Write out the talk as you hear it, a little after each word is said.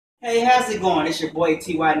Hey, how's it going? It's your boy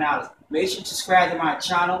T.Y. Knowledge. Make sure to subscribe to my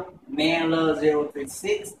channel, Man Love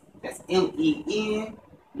 036. That's MEN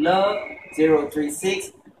Love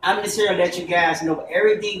 036. I'm just here to let you guys know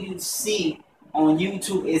everything you see on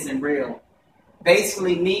YouTube isn't real.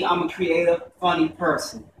 Basically, me, I'm a creative, funny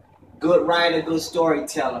person. Good writer, good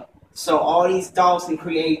storyteller. So all these thoughts and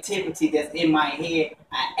creativity that's in my head,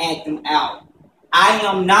 I act them out. I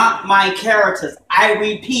am not my characters. I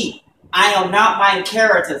repeat, I am not my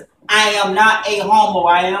characters. I am not a homo.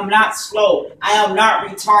 I am not slow. I am not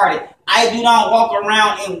retarded. I do not walk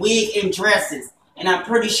around in wig and dresses. And I'm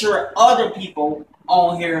pretty sure other people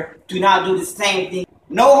on here do not do the same thing.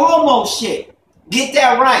 No homo shit. Get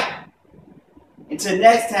that right. Until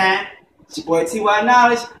next time, it's your boy T.Y.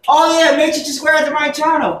 Knowledge. Oh yeah, make sure to subscribe to my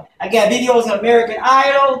channel. I got videos on American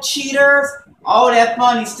Idol, cheaters, all that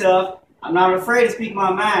funny stuff. I'm not afraid to speak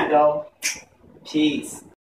my mind though. Peace.